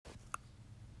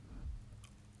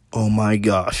Oh my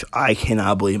gosh, I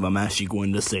cannot believe I'm actually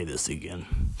going to say this again.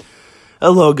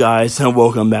 Hello guys, and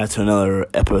welcome back to another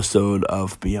episode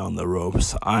of Beyond the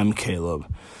Ropes. I'm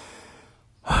Caleb.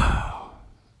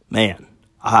 Man,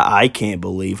 I can't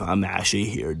believe I'm actually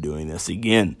here doing this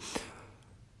again.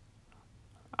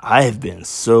 I have been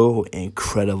so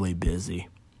incredibly busy.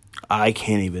 I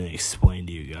can't even explain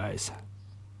to you guys.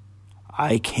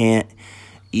 It's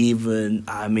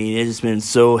been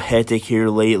so hectic here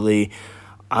lately.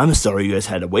 I'm sorry you guys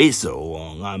had to wait so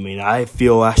long. I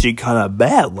feel actually kind of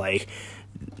bad. Like,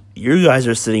 you guys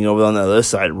are sitting over on the other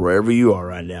side, wherever you are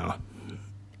right now.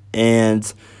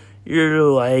 And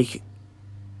you're like,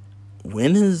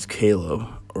 when is Caleb,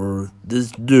 or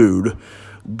this dude,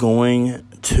 going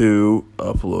to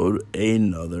upload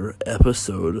another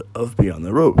episode of Beyond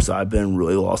the Ropes? I've been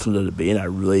really lost in the debate, and I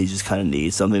really just kind of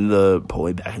need something to pull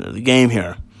me back into the game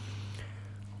here.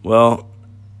 Well,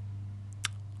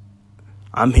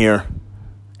 I'm here.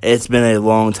 It's been a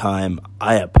long time.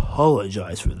 I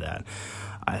apologize for that.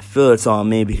 I feel it's on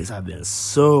me because I've been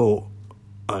so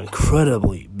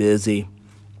incredibly busy.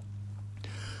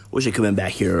 Wish I could have been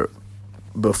back here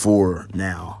before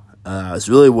now. I was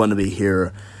really wanting to be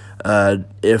here,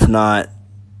 if not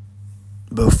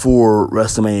before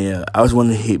WrestleMania. I was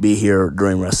wanting to be here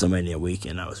during WrestleMania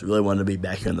weekend. I was really wanting to be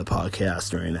back here in the podcast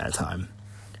during that time.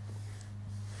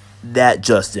 That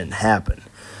just didn't happen.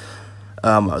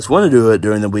 I was wanting to do it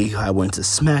during the week I went to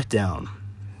SmackDown.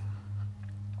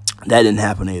 That didn't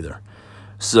happen either.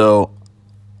 So,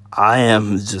 I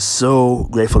am just so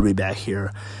grateful to be back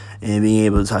here and being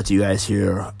able to talk to you guys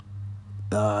here.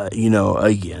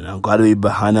 Again, I'm glad to be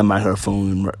behind the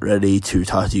microphone, ready to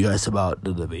talk to you guys about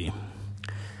WWE.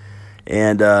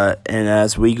 And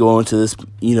as we go into this,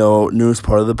 news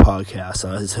part of the podcast,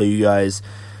 I'll tell you guys,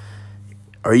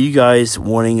 are you guys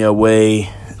wanting a way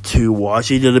to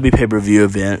watch a WWE pay-per-view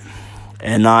event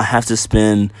and not have to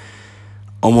spend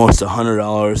almost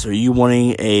 $100? Are you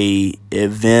wanting a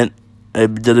WWE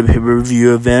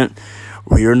pay-per-view event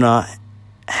where you're not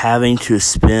having to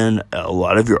spend a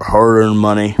lot of your hard-earned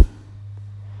money?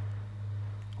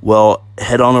 Well,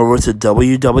 head on over to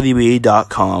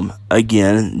WWE.com.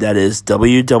 Again, that is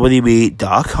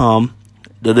WWE.com.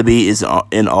 WWE is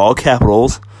in all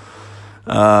capitals.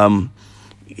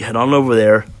 Head on over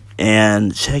there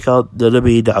and check out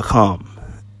WWE.com,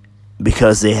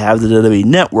 because they have the WWE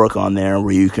Network on there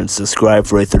where you can subscribe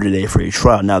for a 30-day free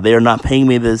trial. Now, they are not paying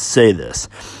me to say this.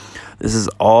 This is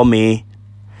all me.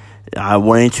 I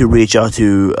wanted to reach out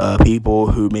to people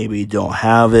who maybe don't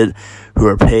have it, who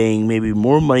are paying maybe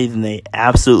more money than they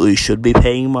absolutely should be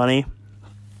paying money,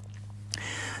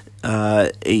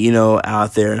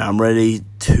 out there, and I'm ready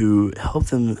to help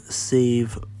them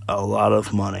save a lot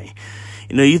of money.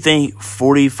 You think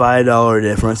 $45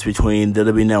 difference between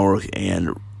WWE Network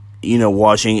and,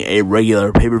 watching a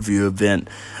regular pay-per-view event,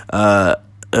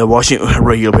 watching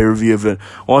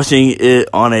it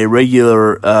on a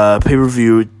regular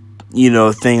pay-per-view,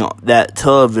 thing that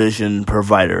television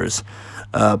providers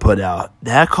put out.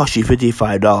 That costs you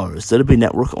 $55. WWE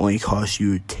Network only costs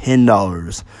you $10,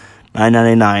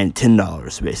 $9.99,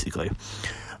 $10 basically.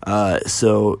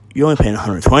 So you're only paying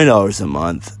 $120 a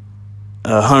month.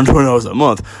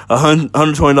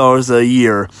 $120 a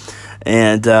year,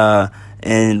 and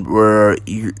where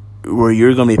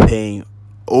you're gonna be paying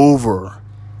over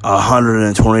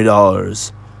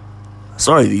 $120.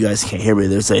 Sorry if you guys can't hear me.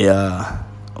 There's a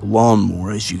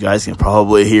lawnmower, as you guys can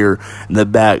probably hear in the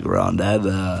background.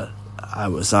 That I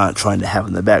was not trying to have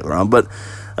in the background, but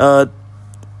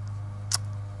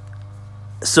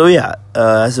so yeah.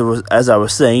 As I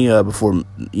was saying before,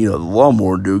 the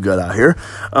lawnmower dude got out here.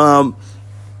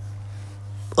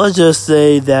 Let's just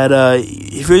say that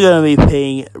if you're going to be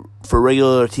paying for a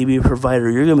regular TV provider,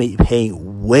 you're going to be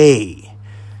paying way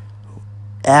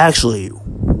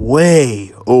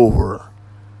over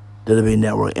WWE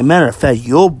Network. As a matter of fact,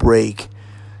 you'll break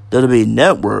WWE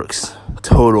Network's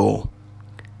total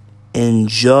in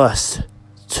just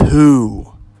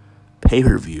 2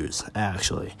 pay-per-views,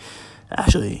 actually,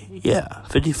 yeah,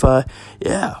 55,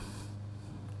 yeah,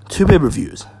 2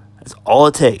 pay-per-views. That's all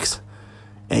it takes.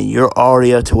 And you're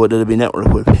already up to what WWE Network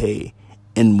would pay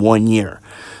in 1 year.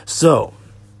 So,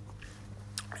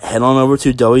 head on over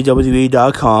to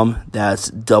WWE.com. That's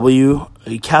W.com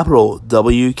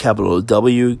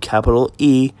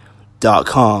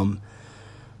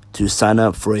to sign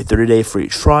up for a 30-day free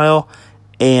trial.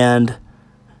 And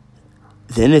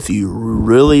then if you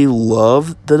really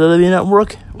love the WWE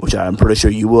Network, which I'm pretty sure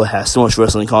you will, have so much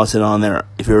wrestling content on there.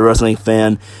 If you're a wrestling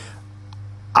fan,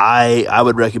 I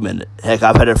would recommend it. Heck,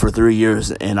 I've had it for 3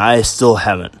 years, and I still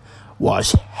haven't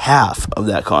watch half of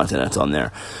that content that's on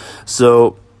there.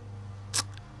 So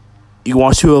you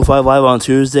watch 205 Live on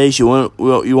Tuesdays, you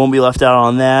won't be left out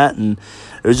on that, and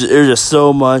there's just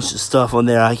so much stuff on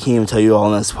there I can't even tell you all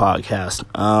on this podcast.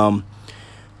 I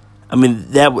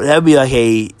mean, that would be like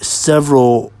a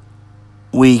several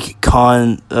week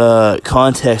context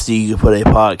that you could put a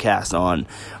podcast on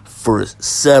for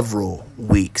several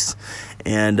weeks.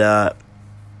 And there's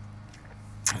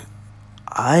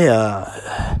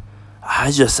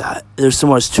so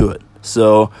much to it.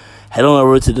 So head on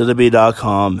over to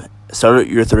WWE.com, start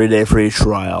your 30-day free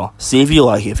trial, see if you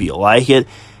like it. If you like it,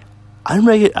 I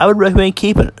would recommend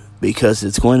keeping it, because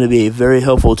it's going to be a very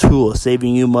helpful tool,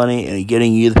 saving you money and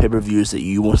getting you the pay-per-views that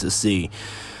you want to see.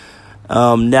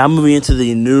 Now moving into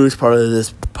the news part of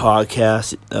this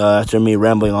podcast, after me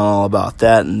rambling on all about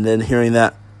that and then hearing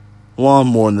that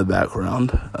lawnmower in the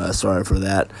background. Sorry for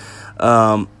that.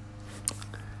 Now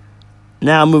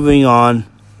moving on.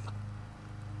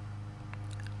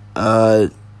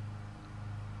 WWE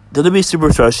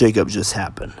Superstar Shakeup just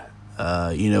happened.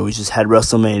 We just had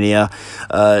WrestleMania.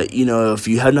 If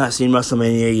you have not seen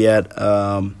WrestleMania yet,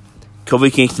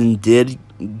 Kofi Kingston did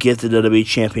get the WWE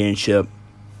Championship,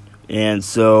 and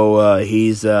so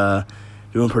he's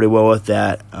doing pretty well with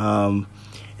that. And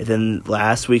then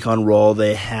last week on Raw,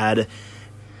 they had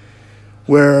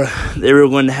where they were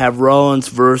going to have Rollins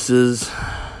versus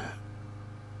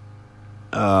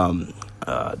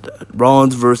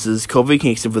Kofi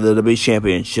Kingston for the WWE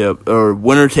Championship, or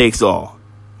winner takes all.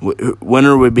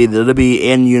 Winner would be the WWE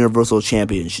and Universal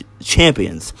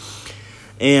champions.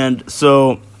 And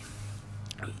so,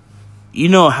 you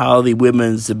know how the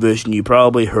women's division, you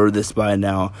probably heard this by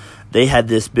now, they had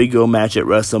this big old match at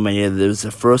WrestleMania. It was the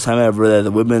first time ever that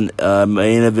the women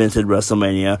main evented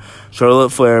WrestleMania. Charlotte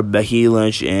Flair, Becky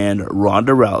Lynch, and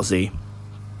Ronda Rousey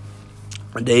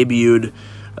debuted,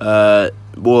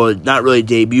 not really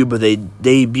debuted, but they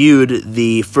debuted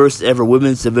the first ever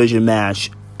women's division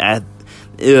match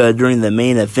during the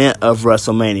main event of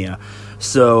WrestleMania.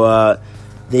 So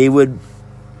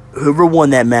whoever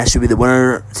won that match would be the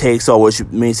winner takes all, which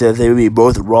means that they would be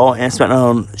both Raw and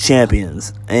SmackDown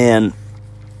champions. And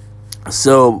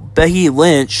so Becky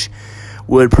Lynch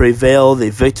would prevail the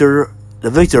victor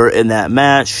in that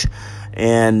match,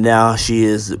 and now she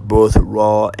is both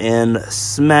Raw and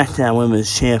SmackDown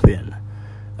Women's Champion.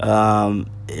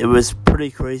 It was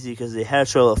pretty crazy because they had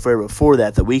Charlotte Flair before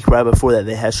that. The week right before that,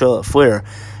 they had Charlotte Flair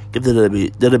get the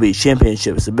WWE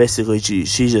Championship. So basically, she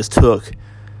just took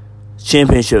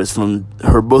championships from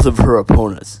both of her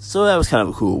opponents. So that was kind of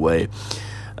a cool way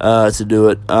to do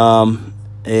it.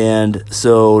 And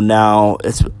so now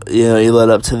it's you led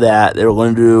up to that. They were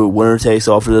going to do winner takes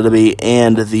all for the WWE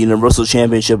and the Universal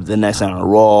Championship the next night on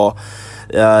Raw.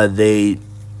 They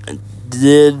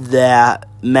did that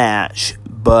match,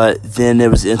 but then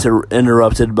it was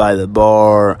interrupted by the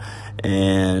bar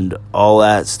and all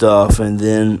that stuff, and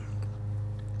then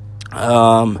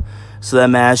so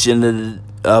that match ended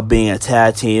up being a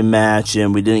tag team match,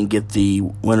 and we didn't get the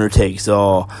winner takes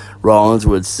all. Rollins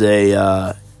would say,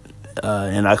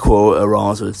 and I quote,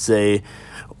 Rollins would say,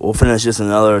 "We'll finish this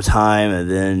another time," and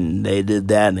then they did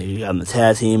that, and they got in the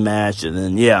tag team match, and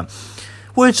then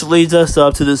which leads us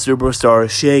up to the Superstar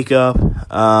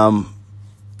Shakeup.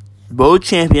 Both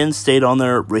champions stayed on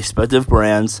their respective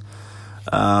brands.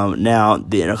 Now,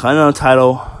 the Intercontinental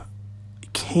title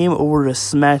came over to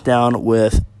SmackDown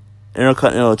with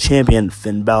Intercontinental Champion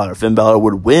Finn Balor. Finn Balor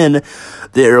would win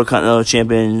the Intercontinental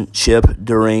Championship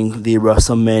during the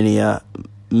WrestleMania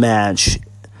match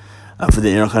for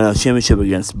the Intercontinental Championship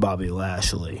against Bobby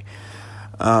Lashley.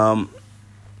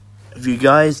 If you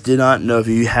guys did not know, if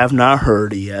you have not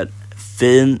heard yet,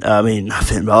 not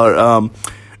Finn Balor,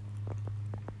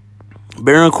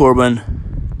 Baron Corbin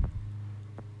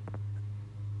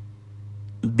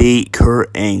beat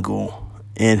Kurt Angle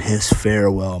in his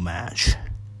farewell match.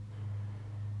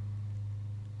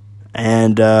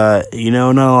 And, not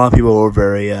a lot of people were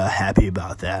very happy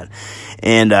about that.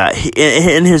 And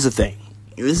here's the thing.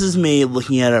 This is me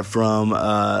looking at it from,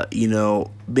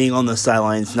 being on the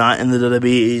sidelines, not in the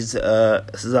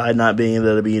WWE's side, not being in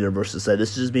the WWE Universe side.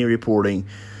 This is just me reporting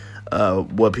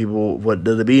what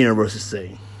WWE Universe is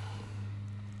saying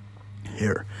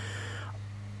here.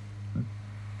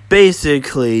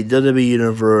 Basically, WWE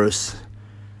Universe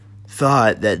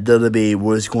thought that WWE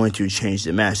was going to change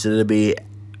the match. WWE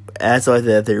acted like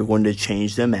that they were going to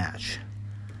change the match.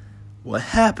 What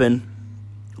happened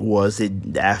was they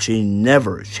actually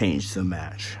never changed the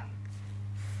match.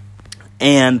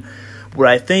 And what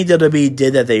I think WWE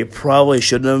did that they probably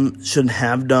shouldn't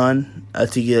have done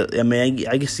to get,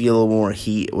 I guess to get a little more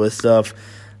heat with stuff.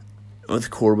 with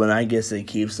Corbin. I guess it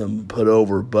keeps him put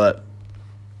over, but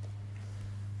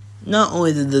not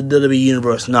only did the WWE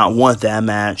Universe not want that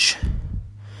match,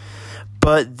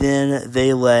 but then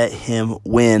they let him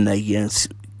win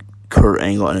against Kurt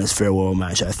Angle in his farewell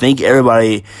match. I think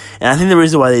everybody, and I think the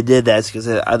reason why they did that is because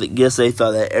I guess they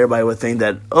thought that everybody would think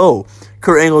that, oh,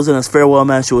 Kurt Angle's in his farewell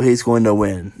match, well, he's going to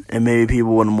win, and maybe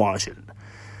people wouldn't watch it.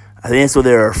 I think that's what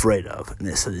they were afraid of,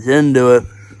 and so they didn't do it.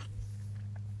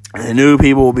 And they knew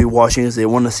people would be watching this. They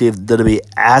wanted to see if WWE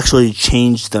actually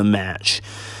changed the match.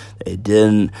 They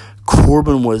didn't.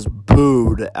 Corbin was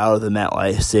booed out of the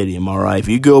MetLife Stadium, alright? If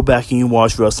you go back and you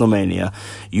watch WrestleMania,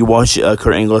 you watch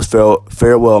Kurt Angle's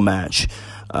farewell match,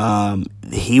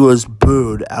 he was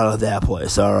booed out of that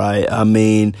place, alright? I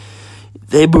mean,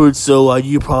 they booed so loud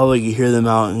you probably could hear them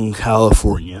out in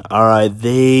California, alright?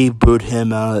 They booed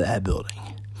him out of that building.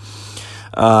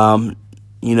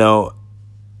 You know,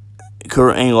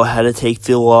 Kurt Angle had to take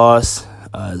the loss,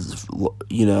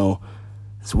 you know,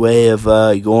 his way of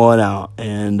going out.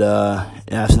 And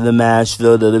after the match,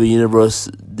 though, the WWE Universe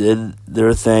did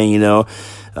their thing, you know.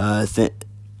 Thank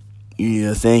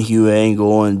you,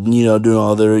 Angle, and, you know, doing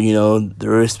all their, you know,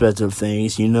 their respective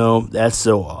things. You know, that's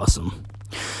so awesome.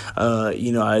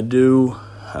 You know,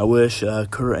 I wish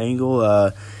Kurt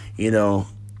Angle, you know,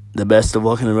 the best of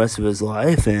luck in the rest of his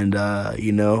life. And,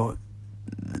 you know,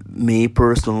 me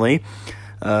personally,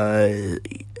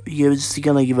 just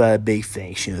gonna give a big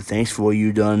thanks. You know, thanks for what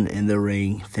you've done in the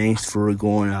ring. Thanks for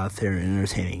going out there and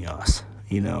entertaining us.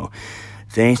 You know,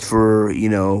 thanks for, you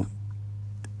know,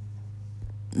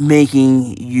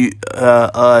 making you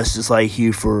us just like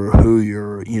you for who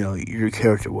your, you know, your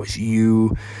character was.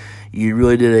 You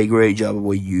really did a great job of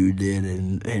what you did,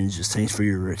 and just thanks for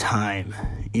your time,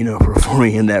 you know,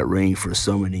 performing in that ring for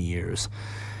so many years.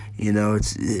 You know,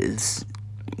 it's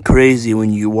crazy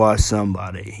when you watch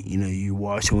somebody, you know, you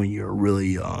watch them when you're really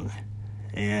young,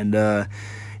 and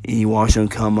you watch them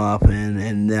come up,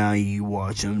 and now you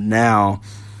watch them now,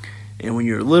 and when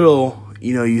you're little,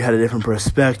 you know, you had a different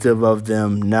perspective of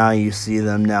them. Now you see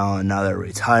them now, and now they're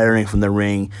retiring from the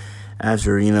ring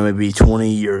after, you know, maybe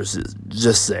 20 years,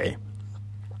 just say,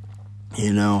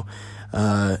 you know,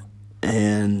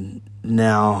 and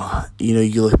now, you know,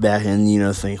 you look back and, you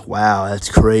know, think, wow, that's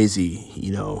crazy,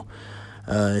 you know.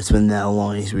 It's been that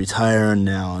long. He's retiring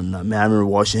now, and man, I remember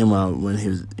watching him when he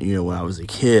was, you know, when I was a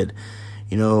kid.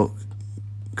 You know,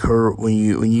 Kurt, when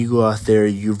you go out there,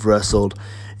 you've wrestled,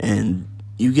 and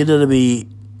you get to be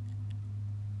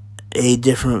a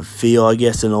different feel, I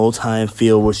guess, an old time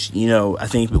feel, which, you know, I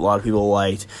think a lot of people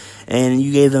liked, and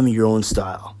you gave them your own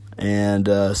style, and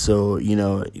so, you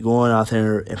know, going out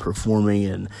there and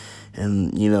performing,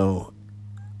 and you know,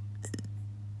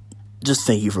 just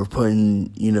thank you for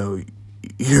putting, you know,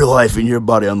 your life and your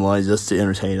body on the line just to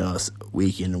entertain us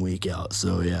week in and week out.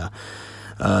 So yeah,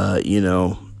 you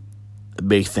know, a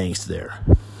big thanks there,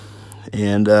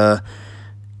 and good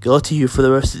luck to you for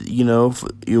the rest of, you know,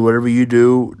 whatever you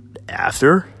do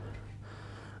after.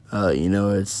 You know,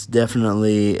 it's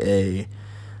definitely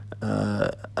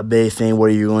a big thing.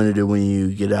 What are you going to do when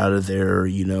you get out of there?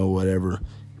 You know, whatever.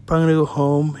 You're probably going to go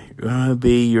home. You're going to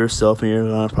be yourself, and you're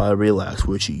going to probably relax,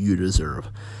 which you deserve.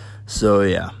 So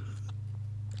yeah.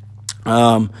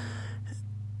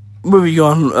 Moving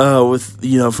on with,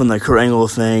 you know, from the Kurt Angle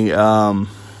thing. Man,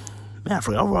 I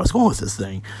forgot where I was going with this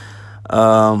thing.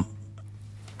 So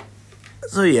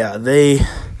yeah, they've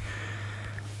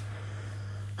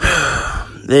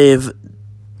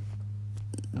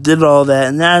did all that,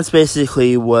 and that's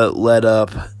basically what led up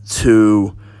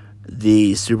to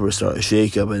the Superstar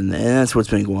shakeup, and that's what's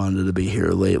been going on to be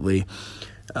here lately.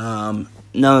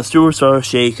 Now, the Superstar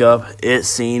shakeup, it's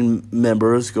seen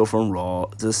members go from Raw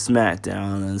to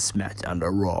SmackDown and SmackDown to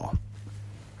Raw.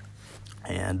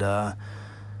 And,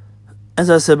 as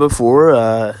I said before,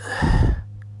 I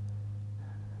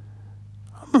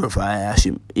remember if I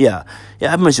actually, I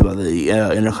mentioned about the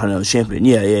Intercontinental Champion.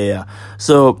 Yeah.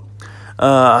 So,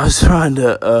 I was trying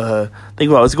to think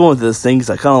about, I was going with this thing because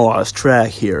I kind of lost track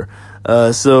here.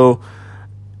 So,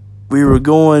 we were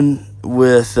going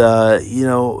with, you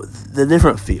know, the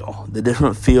different feel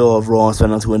of Raw and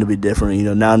SmackDown is going to be different. You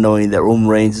know, now knowing that Roman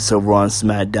Reigns is over on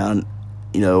SmackDown,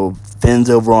 you know, Finn's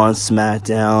over on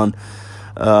SmackDown,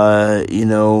 you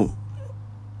know,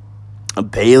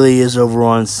 Bayley is over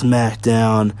on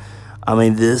SmackDown. I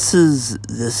mean, this is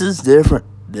different.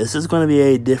 This is going to be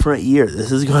a different year.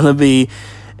 This is going to be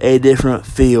a different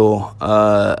feel,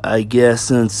 I guess,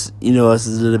 since, you know,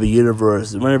 as the WWE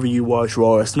Universe, whenever you watch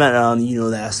Raw or SmackDown, you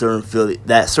know that certain feel,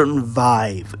 that certain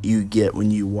vibe you get when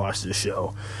you watch the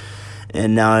show.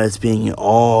 And now it's being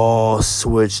all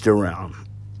switched around.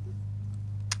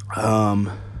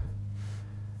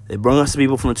 They brought us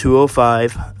people from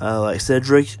 205, like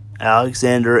Cedric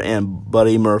Alexander and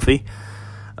Buddy Murphy.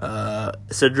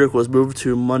 Cedric was moved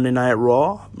to Monday Night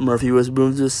Raw. Murphy was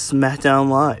moved to SmackDown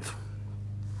Live.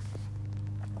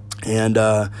 And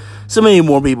so many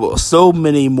more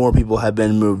people have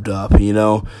been moved up,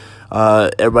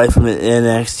 everybody from the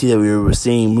NXT that we were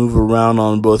seeing move around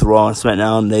on both Raw and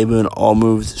SmackDown, they've been all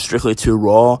moved strictly to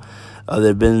Raw. There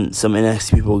have been some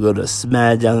NXT people go to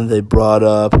SmackDown that they brought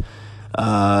up.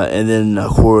 And then,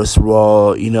 of course,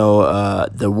 Raw,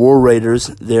 the War Raiders,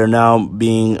 they're now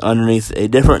being underneath a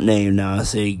different name now.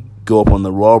 As they go up on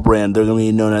the Raw brand, they're going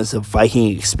to be known as the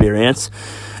Viking Experience.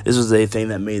 This was a thing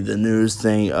that made the news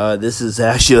thing. This is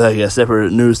actually like a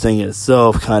separate news thing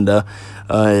itself, kind of.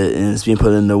 And it's being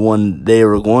put into one. They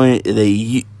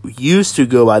used to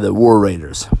go by the War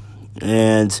Raiders.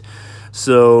 And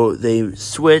so they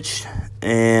switched,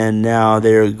 and now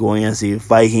they're going as the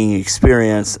Viking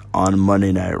Experience on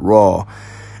Monday Night Raw.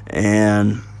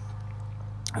 And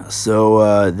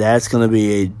so that's going to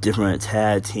be a different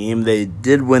tag team. They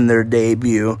did win their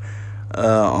debut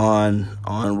on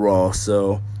Raw,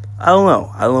 so I don't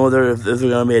know. I don't know if they're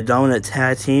going to be a dominant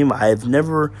tag team. I've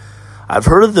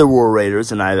heard of the War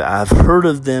Raiders, and I've heard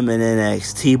of them in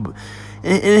NXT.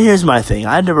 And here's my thing.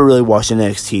 I never really watched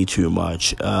NXT too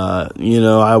much.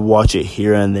 I watch it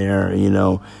here and there,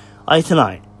 like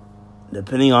tonight.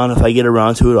 Depending on if I get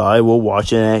around to it, I will watch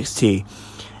NXT.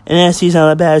 And NXT's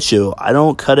not a bad show. I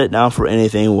don't cut it down for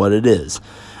anything what it is.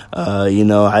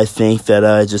 I think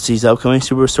that just these upcoming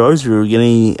superstars who are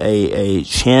getting a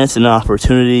chance and an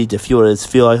opportunity to feel what it's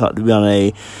feel like to be on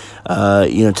a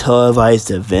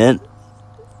televised event,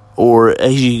 or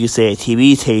as you could say, a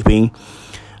TV taping.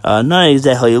 Not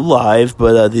exactly live,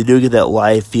 but they do get that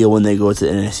live feel when they go to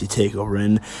NXT TakeOver.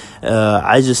 And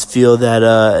I just feel that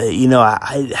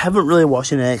I haven't really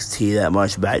watched NXT that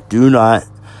much, but I do not.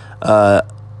 I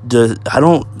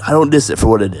don't diss it for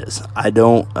what it is. I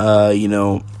don't put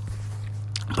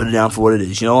it down for what it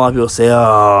is. A lot of people say,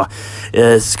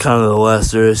 it's kind of the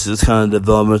lesser, it's just kind of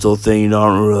developmental thing you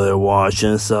don't really watch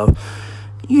and stuff.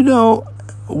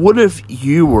 What if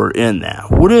you were in that?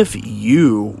 What if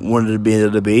you wanted to be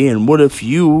in WWE, and what if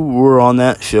you were on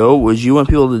that show? Would you want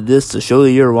people to diss the show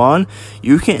that you're on?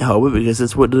 You can't help it, because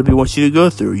that's what WWE wants you to go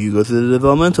through. You go through the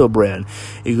developmental brand.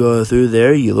 You go through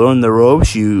there, you learn the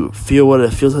ropes, you feel what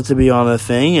it feels like to be on a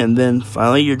thing, and then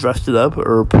finally you're drafted up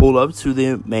or pulled up to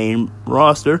the main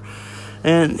roster.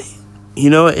 And,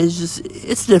 it's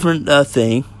a different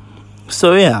thing.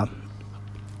 So, yeah.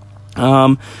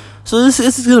 So this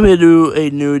is going to be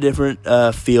a new, different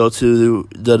feel to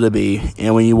the WWE,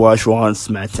 and when you watch Raw and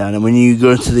SmackDown, and when you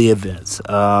go to the events.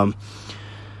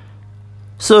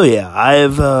 So yeah, I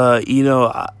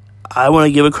want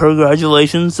to give a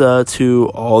congratulations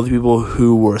to all the people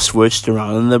who were switched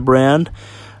around in the brand,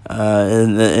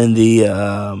 in the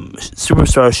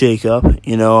Superstar shakeup.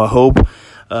 I hope,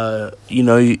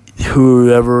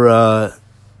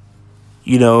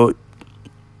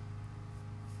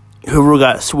 whoever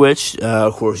got switched,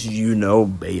 of course,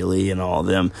 Bayley and all of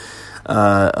them,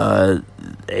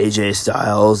 AJ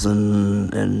Styles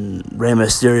and Rey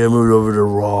Mysterio moved over to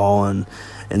Raw, and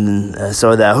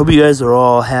so that. I hope you guys are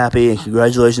all happy, and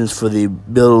congratulations for the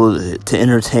ability to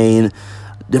entertain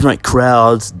different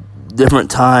crowds, different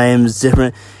times,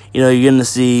 different. You're going to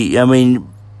see. I mean,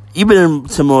 you've been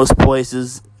to most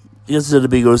places.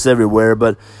 WWE goes everywhere,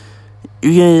 but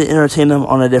you're going to entertain them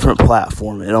on a different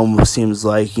platform. It almost seems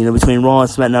like, between Raw and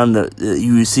SmackDown,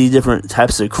 you see different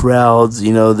types of crowds.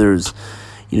 There's,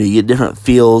 you get different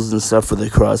feels and stuff for the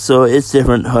crowd. So it's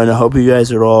different, and I hope you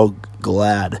guys are all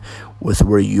glad with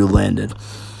where you landed.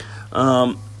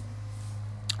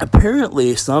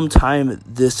 Apparently, sometime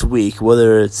this week,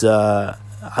 whether it's, I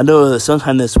know that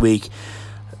sometime this week,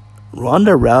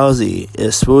 Ronda Rousey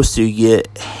is supposed to get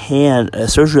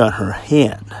surgery on her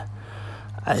hand.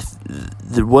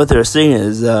 What they're saying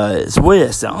is, it's the way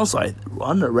it sounds like.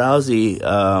 Ronda Rousey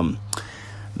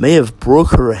may have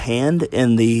broke her hand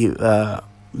in the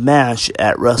match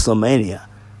at WrestleMania.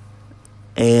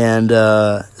 And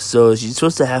so she's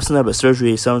supposed to have some type of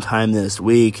surgery sometime this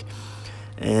week.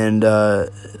 And I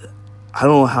don't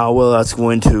know how well that's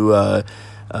going to,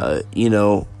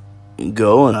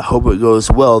 go. And I hope it goes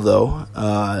well, though.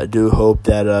 I do hope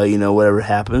that, whatever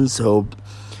happens, hope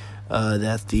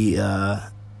that the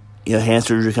hand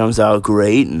surgery comes out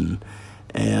great and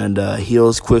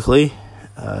heals quickly.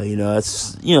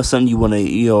 That's something you want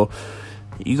to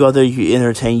you go out there, you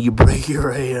entertain, you break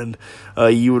your hand.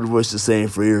 You would wish the same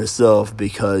for yourself,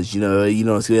 because it's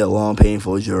gonna be a long,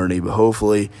 painful journey. But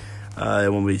hopefully,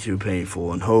 It won't be too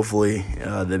painful, and hopefully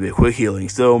there'll be a quick healing.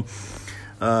 So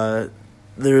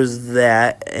there's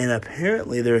that, and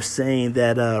apparently they're saying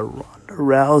that Ronda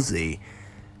Rousey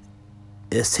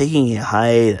is taking a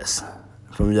hiatus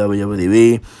from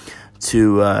WWE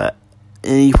to, and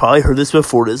you probably heard this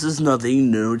before, this is nothing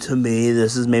new to me,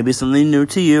 this is maybe something new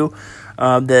to you,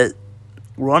 that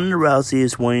Ronda Rousey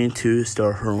is wanting to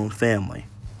start her own family.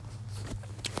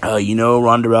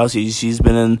 Ronda Rousey, she's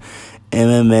been in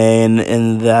MMA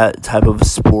and that type of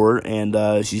sport,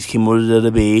 and she's came over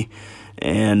to WWE,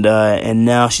 and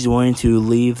now she's wanting to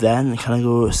leave that and kind of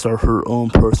go start her own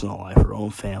personal life, her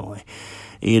own family.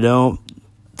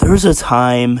 There's a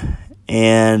time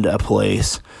and a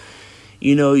place.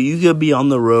 You could be on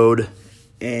the road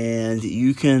and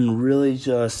you can really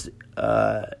just,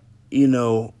 be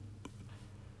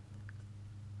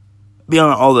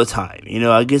on it all the time.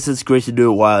 I guess it's great to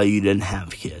do it while you didn't have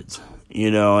kids,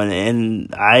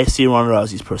 and I see Ronda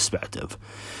Rousey's perspective.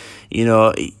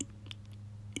 You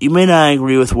may not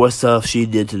agree with what stuff she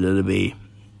did to WWE,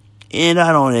 and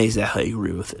I don't exactly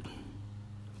agree with it.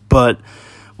 But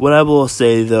what I will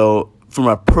say, though, from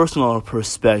a personal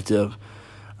perspective,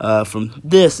 from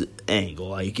this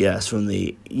angle, I guess, from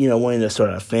the, wanting to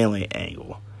start a family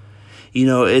angle,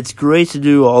 it's great to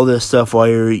do all this stuff while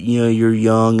you're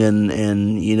young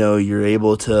and you're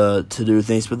able to do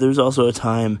things, but there's also a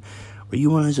time where you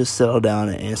want to just settle down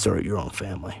and start your own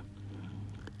family.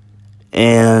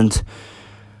 And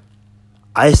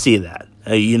I see that,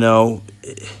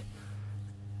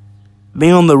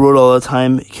 being on the road all the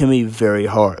time can be very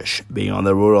harsh. Being on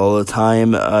the road all the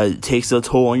time takes a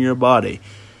toll on your body.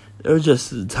 There's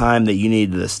just a time that you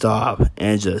need to stop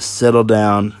and just settle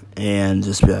down and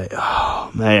just be like, oh,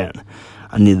 man,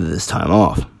 I needed this time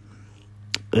off.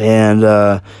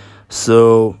 And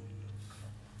so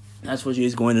that's what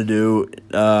she's going to do.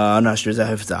 I'm not sure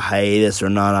if it's a hiatus or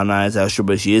not. I'm not exactly sure,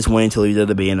 but she is wanting to leave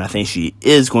WWE, and I think she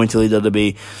is going to leave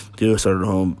WWE to start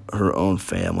her own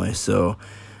family. So,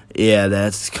 yeah,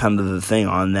 that's kind of the thing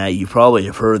on that. You probably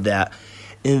have heard that.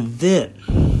 And then,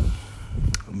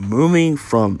 moving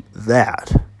from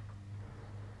that,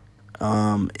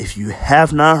 if you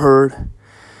have not heard,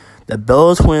 the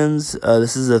Bella Twins,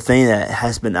 this is a thing that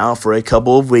has been out for a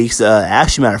couple of weeks.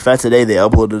 Actually, matter of fact, today they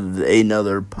uploaded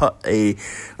another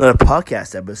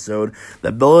podcast episode.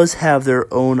 The Bellas have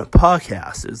their own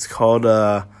podcast. It's called,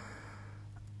 I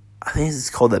think it's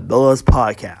called the Bellas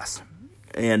Podcast.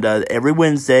 And every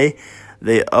Wednesday,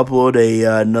 they upload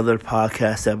another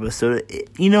podcast episode.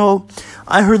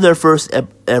 I heard their first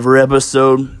ever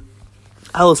episode.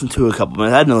 I listened to a couple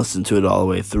minutes. I didn't listen to it all the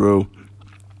way through.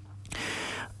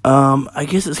 I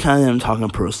guess it's kind of them talking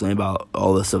personally about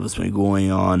all the stuff that's been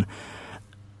going on.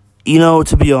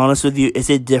 To be honest with you, it's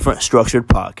a different structured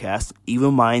podcast.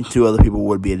 Even mine to other people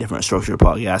would be a different structured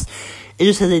podcast. It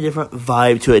just has a different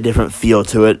vibe to it, a different feel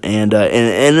to it, and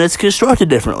it's constructed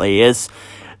differently. It's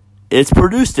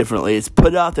produced differently. It's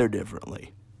put out there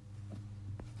differently.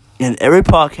 And every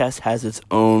podcast has its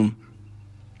own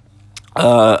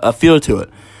a feel to it.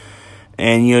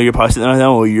 And, you're probably sitting there like,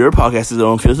 well, your podcast has its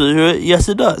own feel to it. Yes,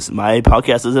 it does. My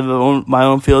podcast has my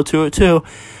own feel to it, too.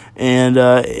 And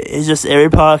it's just every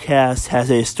podcast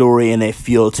has a story and a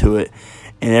feel to it.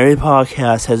 And every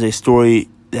podcast has a story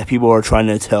that people are trying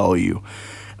to tell you,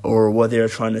 or what they're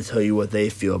trying to tell you what they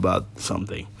feel about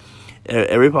something.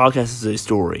 Every podcast is a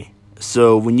story.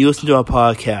 So when you listen to a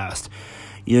podcast,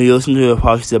 you listen to a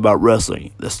podcast about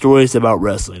wrestling. The story is about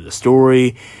wrestling. The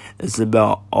story is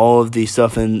about all of the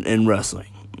stuff in wrestling.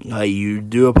 You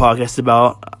do a podcast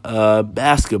about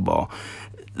basketball.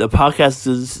 The podcast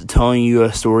is telling you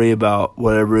a story about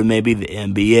whatever it may be, the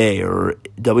NBA or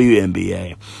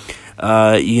WNBA.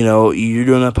 You're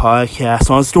doing a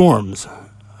podcast on storms.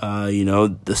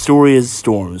 The story is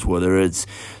storms, whether it's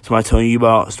somebody telling you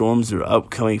about storms or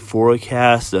upcoming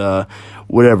forecast,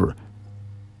 whatever.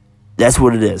 That's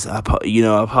what it is. A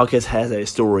podcast has a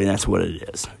story, and that's what it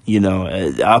is.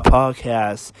 A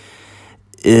podcast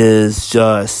is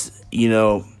just,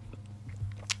 they're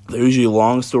usually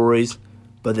long stories,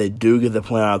 but they do get the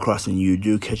point out across, and you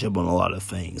do catch up on a lot of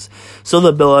things. So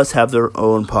the Bellas have their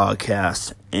own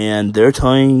podcast, and they're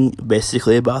telling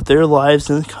basically about their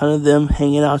lives and kind of them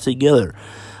hanging out together.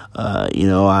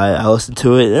 I listened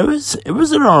to it. It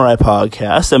was an alright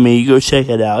podcast. I mean, you go check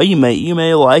it out. You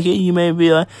may like it. You may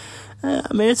be like,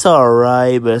 it's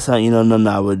alright, but it's not, nothing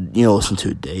I would, listen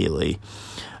to daily.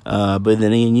 But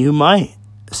then again, you might.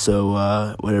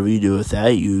 So, whatever you do with that,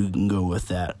 you can go with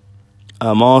that.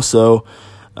 Also,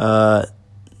 there's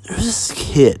this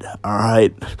kid,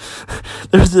 alright?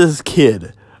 There's this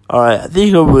kid, alright? I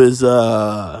think it was,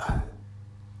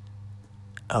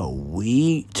 a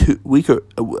week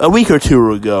or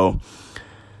two ago.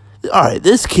 All right,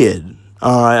 this kid.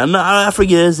 All right, I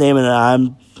forget his name, and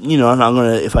I'm not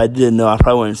gonna. If I didn't know, I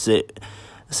probably wouldn't say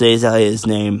exactly his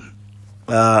name.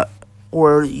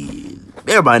 Or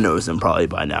everybody knows him probably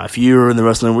by now. If you're in the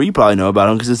wrestling world, you probably know about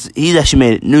him because he's actually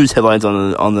made news headlines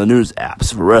on the news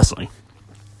apps for wrestling.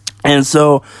 And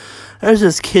so there's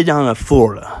this kid down in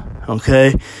Florida.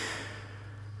 Okay,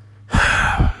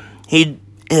 he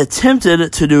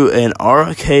attempted to do an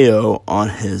RKO on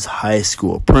his high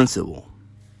school principal.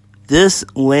 This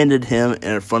landed him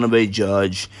in front of a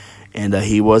judge, and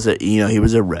he was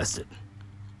arrested.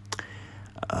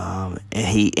 And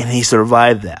he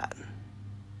survived that.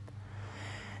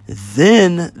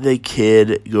 Then the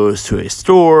kid goes to a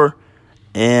store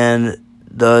and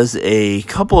does a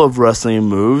couple of wrestling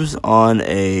moves on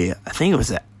I think it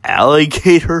was an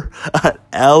alligator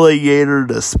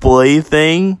display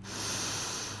thing.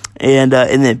 And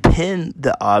then pin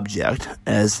the object,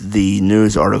 as the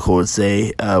news article would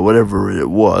say, whatever it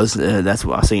was. That's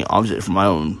what I was saying, object for my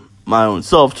own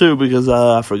self too, because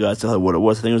I forgot to tell you what it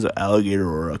was. I think it was an alligator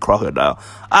or a crocodile.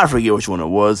 I forget which one it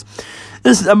was.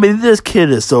 This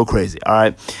kid is so crazy. All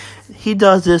right, he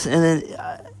does this, and then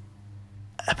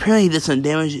apparently he did some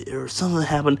damage or something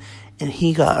happened, and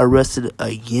he got arrested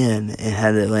again and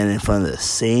had to land in front of the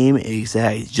same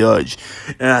exact judge.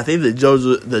 And I think the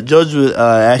judge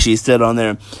actually said on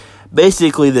there,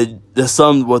 basically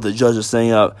what the judge was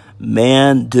saying up,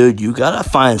 man, dude, you gotta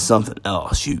find something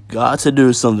else. You got to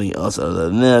do something else other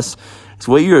than this. Because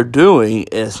what you're doing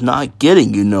is not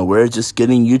getting you nowhere, it's just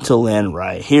getting you to land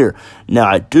right here. Now,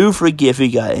 I do forget if he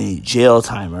got any jail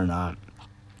time or not,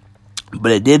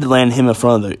 but it did land him in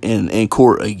front of in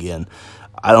court again.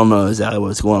 I don't know exactly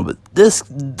what's going on, but this,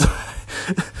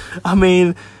 I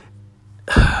mean,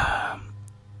 I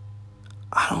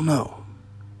don't know.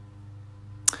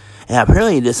 And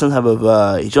apparently he did some type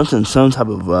of, he jumped in some type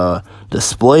of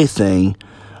display thing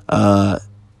at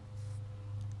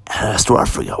a store. I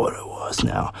forgot what it was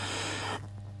now.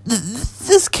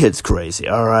 This kid's crazy,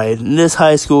 all right? And this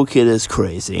high school kid is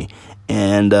crazy.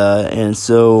 And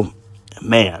so,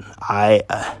 man, I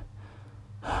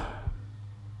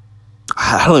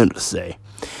don't know what to say.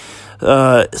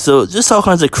 So just all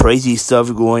kinds of crazy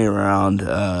stuff going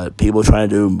around. People trying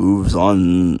to do moves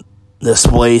on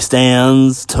display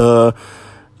stands to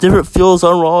different fields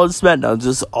on Raw and SmackDown.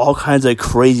 Just all kinds of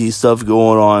crazy stuff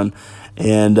going on.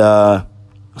 And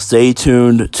stay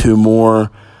tuned to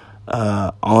more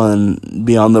on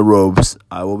Beyond the Ropes.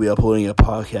 I will be uploading a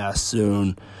podcast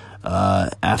soon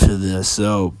after this.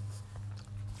 So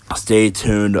stay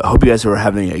tuned. I hope you guys are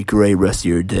having a great rest of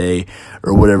your day,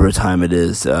 or whatever time it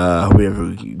is. I hope you have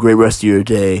a great rest of your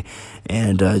day,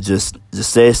 and just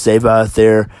stay safe out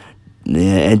there,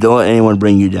 and don't let anyone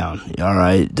bring you down. All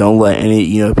right, don't let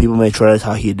people may try to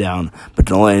talk you down, but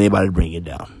don't let anybody bring you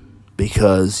down,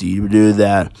 because you do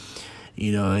that,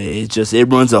 it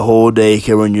ruins the whole day. It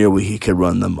could run your week. It could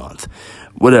run the month.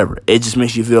 Whatever. It just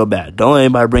makes you feel bad. Don't let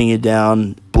anybody bring you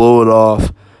down. Blow it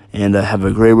off. And have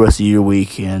a great rest of your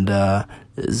week. And this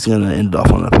is going to end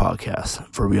off on the podcast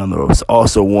for Beyond the Ropes.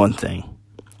 Also, one thing.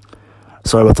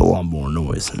 Sorry about the lawnmower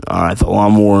noise. Alright, the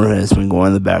lawnmower has been going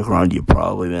in the background. You've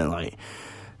probably been like,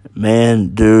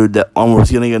 man, dude, that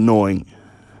lawnmower's getting annoying.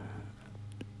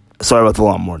 Sorry about the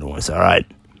lawnmower noise, alright?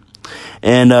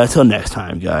 And until next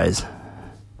time, guys.